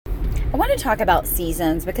I want to talk about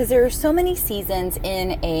seasons because there are so many seasons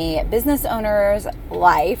in a business owner's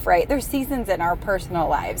life, right? There's seasons in our personal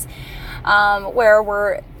lives where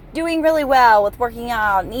we're doing really well with working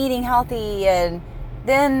out and eating healthy, and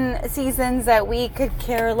then seasons that we could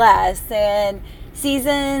care less, and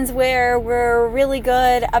seasons where we're really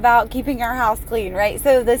good about keeping our house clean, right?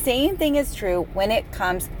 So the same thing is true when it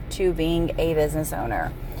comes to being a business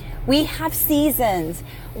owner. We have seasons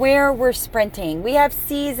where we're sprinting. We have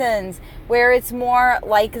seasons where it's more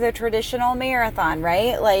like the traditional marathon,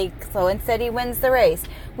 right? Like slow and steady wins the race.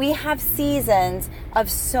 We have seasons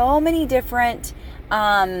of so many different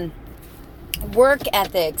work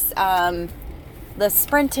ethics, the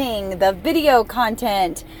sprinting, the video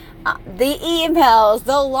content, the emails,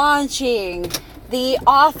 the launching, the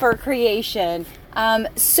offer creation,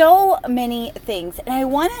 so many things. And I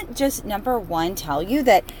want to just, number one, tell you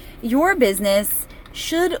that your business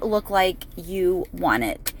should look like you want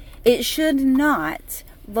it. It should not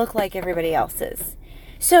look like everybody else's.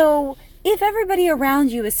 So if everybody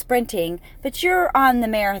around you is sprinting, but you're on the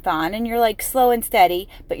marathon and you're like slow and steady,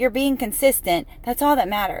 but you're being consistent, that's all that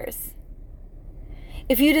matters.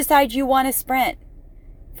 If you decide you want to sprint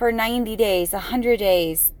for 90 days, 100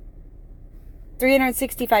 days,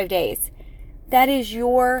 365 days, that is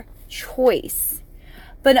your choice.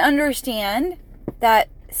 But understand that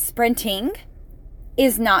sprinting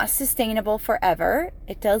is not sustainable forever.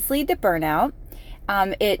 It does lead to burnout.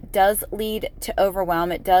 It does lead to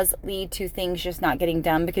overwhelm. It does lead to things just not getting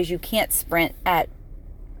done because you can't sprint at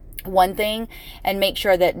one thing and make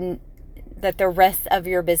sure that the rest of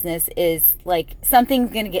your business is like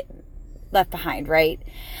something's going to get left behind, right?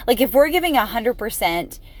 Like if we're giving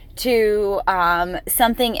 100% to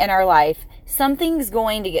something in our life, something's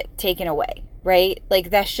going to get taken away, right? Like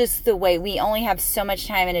that's just the way. We only have so much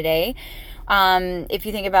time in a day. If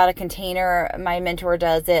you think about a container, my mentor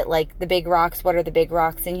does it like the big rocks. What are the big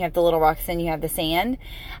rocks? And you have the little rocks and you have the sand.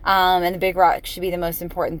 And the big rocks should be the most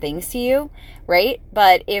important things to you, right?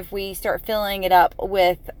 But if we start filling it up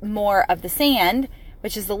with more of the sand,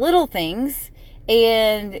 which is the little things,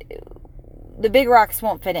 and the big rocks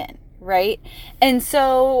won't fit in, right? And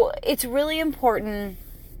so it's really important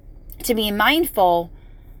to be mindful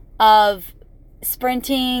of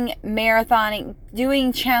sprinting, marathoning,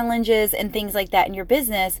 doing challenges and things like that in your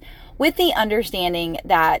business with the understanding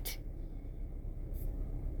that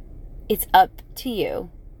it's up to you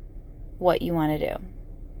what you want to do.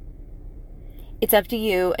 It's up to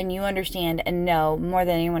you, and you understand and know more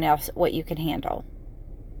than anyone else what you can handle.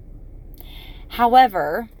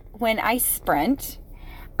 However, when I sprint,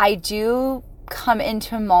 I do come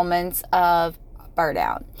into moments of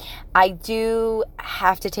burnout. I do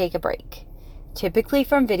have to take a break. Typically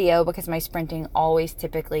from video, because my sprinting always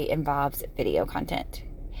typically involves video content.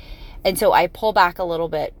 And so I pull back a little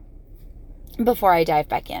bit before I dive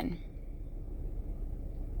back in.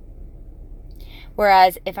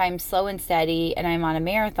 Whereas if I'm slow and steady and I'm on a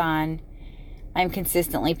marathon, I'm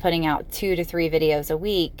consistently putting out 2 to 3 videos a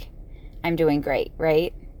week, I'm doing great,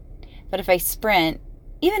 right? But if I sprint,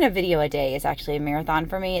 even a video a day is actually a marathon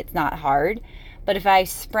for me. It's not hard. But if I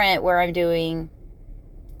sprint where I'm doing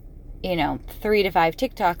 3 to 5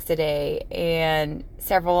 TikToks a day and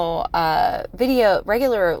several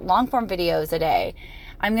regular long form videos a day,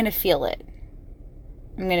 I'm going to feel it.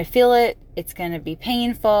 I'm going to feel it. It's going to be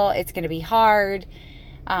painful. It's going to be hard.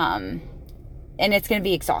 And it's going to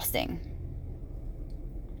be exhausting.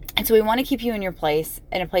 And so we want to keep you in a place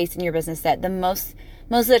in your business that most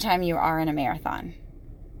of the time you are in a marathon.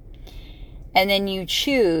 And then you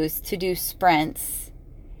choose to do sprints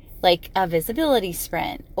like a visibility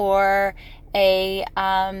sprint or a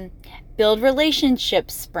build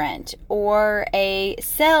relationship sprint or a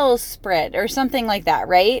sales sprint or something like that,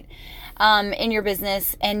 right? In your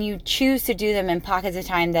business, and you choose to do them in pockets of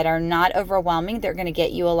time that are not overwhelming. They're going to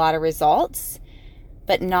get you a lot of results,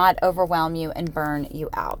 but not overwhelm you and burn you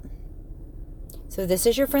out. So this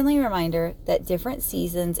is your friendly reminder that different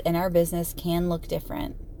seasons in our business can look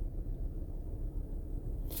different.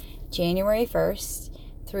 January 1st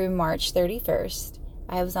through March 31st,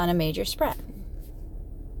 I was on a major sprint.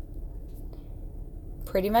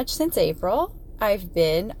 Pretty much since April, I've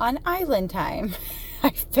been on island time.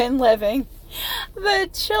 I've been living the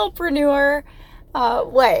chillpreneur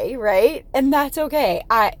way, right? And that's okay.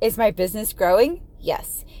 Is my business growing?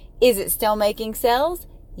 Yes. Is it still making sales?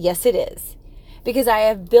 Yes, it is. Because I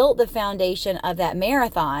have built the foundation of that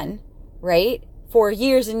marathon, right, for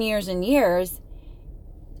years and years and years,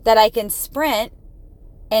 that I can sprint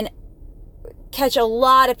and catch a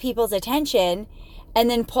lot of people's attention and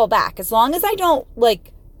then pull back. As long as I don't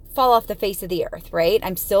fall off the face of the earth, right?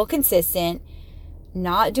 I'm still consistent.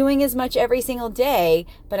 not doing as much every single day,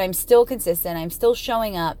 but I'm still consistent. I'm still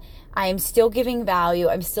showing up. I am still giving value.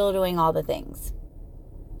 I'm still doing all the things.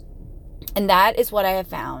 And that is what I have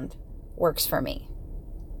found works for me.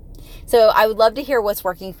 So I would love to hear what's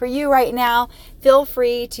working for you right now. Feel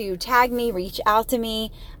free to tag me, reach out to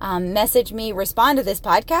me, message me, respond to this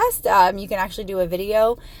podcast. You can actually do a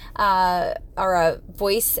video or a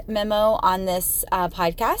voice memo on this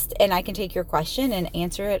podcast, and I can take your question and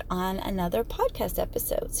answer it on another podcast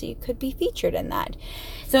episode. So you could be featured in that.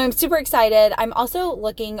 So I'm super excited. I'm also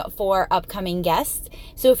looking for upcoming guests.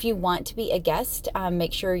 So if you want to be a guest,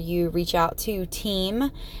 make sure you reach out to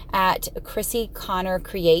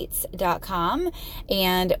team@ChrissyConnorCreates.com,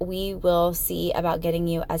 and we will see about getting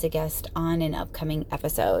you as a guest on an upcoming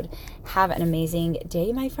episode. Have an amazing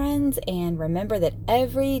day, my friends, and remember that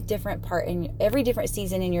every different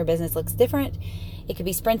season in your business looks different. It could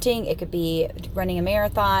be sprinting, it could be running a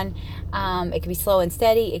marathon, it could be slow and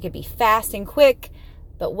steady, it could be fast and quick,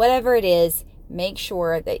 but whatever it is, make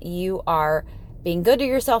sure that you are being good to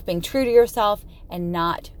yourself, being true to yourself, and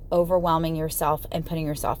not overwhelming yourself and putting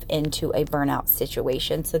yourself into a burnout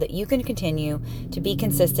situation so that you can continue to be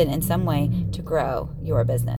consistent in some way to grow your business.